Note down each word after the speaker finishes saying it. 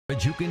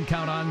That you can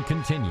count on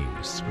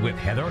continues with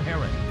Heather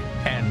Herring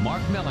and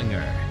Mark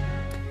Mellinger.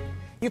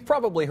 You've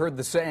probably heard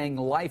the saying,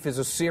 life is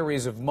a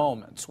series of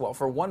moments. Well,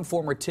 for one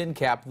former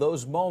TinCap,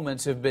 those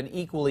moments have been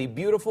equally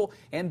beautiful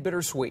and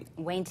bittersweet.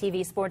 Wayne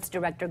TV sports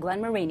director Glenn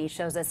Marini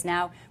shows us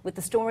now with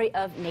the story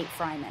of Nate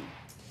Freiman.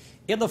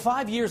 In the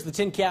 5 years the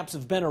TinCaps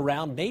have been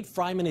around, Nate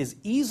Freiman is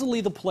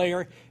easily the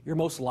player you're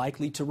most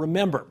likely to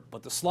remember.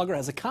 But the Slugger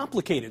has a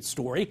complicated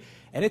story,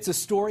 and it's a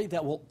story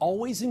that will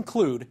always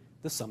include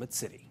the Summit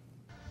City.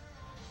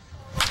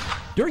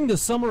 During the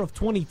summer of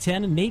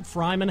 2010, Nate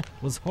Freiman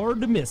was hard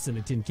to miss in a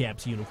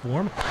TinCaps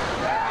uniform.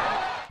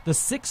 The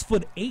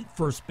 6'8"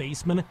 first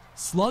baseman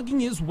slugging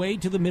his way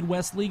to the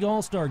Midwest League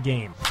All-Star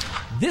game.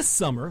 This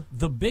summer,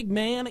 the big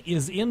man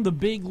is in the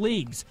big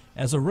leagues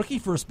as a rookie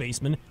first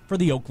baseman for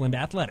the Oakland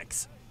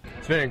Athletics.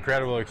 It's been an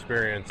incredible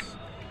experience.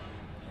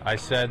 I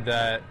said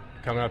that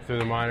coming up through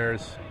the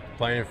minors,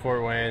 playing in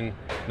Fort Wayne,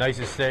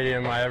 nicest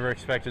stadium I ever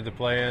expected to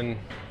play in,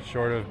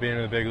 short of being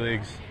in the big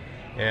leagues.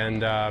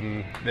 And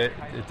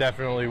it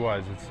definitely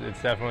was.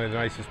 It's definitely the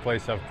nicest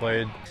place I've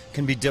played. It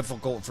can be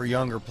difficult for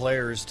younger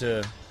players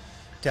to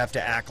have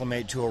to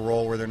acclimate to a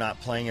role where they're not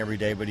playing every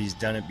day, but he's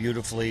done it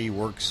beautifully. He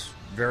works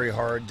very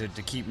hard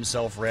to keep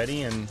himself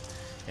ready and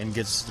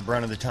gets the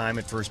brunt of the time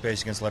at first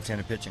base against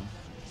left-handed pitching.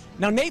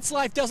 Now, Nate's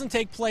life doesn't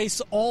take place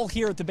all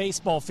here at the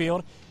baseball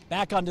field.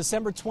 Back on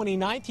December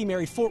 29th, he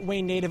married Fort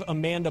Wayne native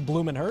Amanda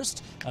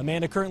Blumenhurst.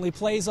 Amanda currently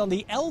plays on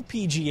the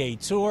LPGA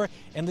Tour,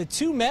 and the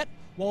two met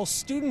while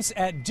students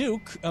at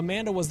Duke.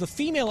 Amanda was the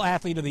female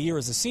athlete of the year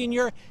as a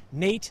senior,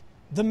 Nate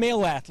the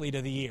male athlete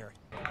of the year.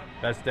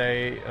 Best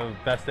day of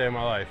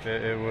my life.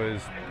 It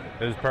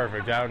was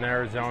perfect. Out in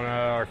Arizona,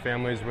 our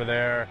families were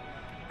there.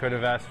 Couldn't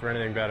have asked for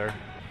anything better.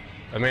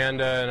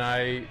 Amanda and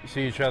I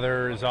see each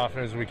other as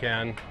often as we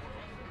can.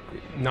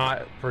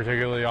 Not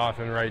particularly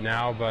often right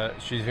now, but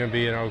she's going to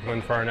be in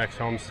Oakland for our next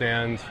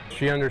homestand.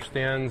 She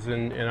understands,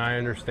 and I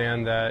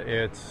understand that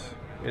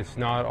it's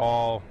not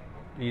all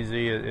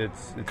easy.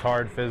 It's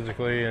hard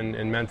physically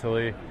and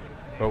mentally,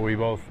 but we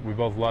both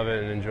love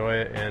it and enjoy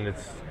it, and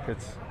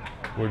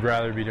we'd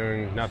rather be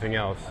doing nothing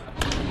else.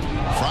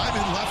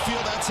 Freiman left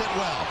field, that's hit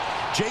well.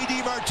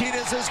 J.D.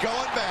 Martinez is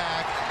going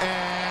back,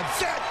 and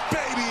that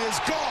baby is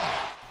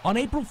gone. On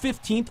April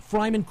 15th,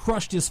 Freiman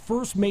crushed his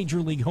first major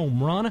league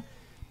home run,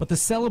 but the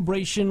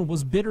celebration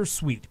was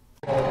bittersweet.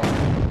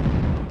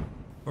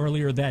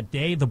 Earlier that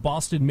day, the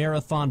Boston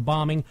Marathon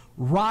bombing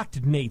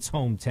rocked Nate's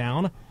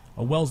hometown.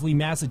 A Wellesley,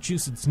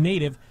 Massachusetts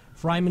native,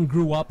 Freiman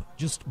grew up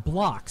just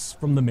blocks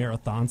from the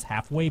marathon's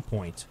halfway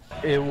point.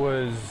 It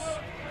was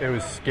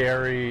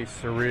scary,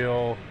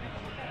 surreal,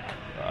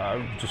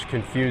 just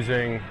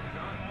confusing.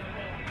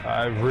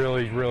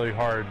 Really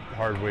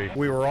hard week.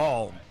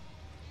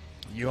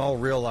 You all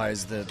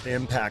realize the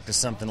impact of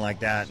something like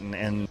that,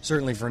 and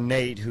certainly for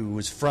Nate, who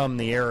was from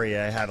the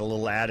area, it had a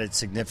little added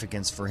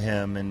significance for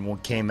him,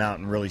 and came out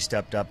and really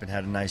stepped up and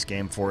had a nice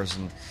game for us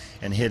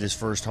and hit his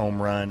first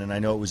home run, and I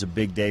know it was a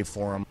big day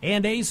for him.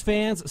 And A's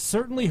fans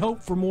certainly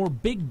hope for more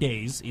big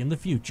days in the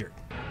future.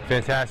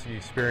 Fantastic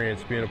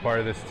experience being a part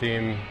of this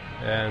team,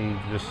 and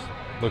just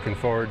looking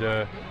forward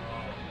to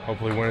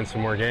hopefully winning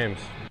some more games.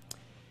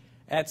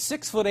 At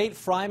 6'8",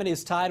 Freiman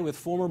is tied with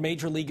former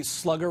Major League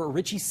slugger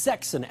Richie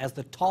Sexson as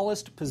the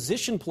tallest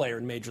position player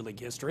in Major League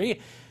history.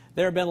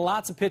 There have been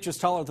lots of pitchers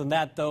taller than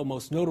that, though,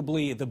 most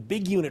notably the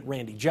big unit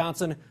Randy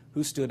Johnson,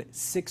 who stood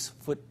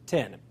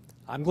 6'10".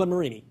 I'm Glenn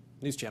Marini,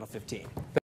 News Channel 15.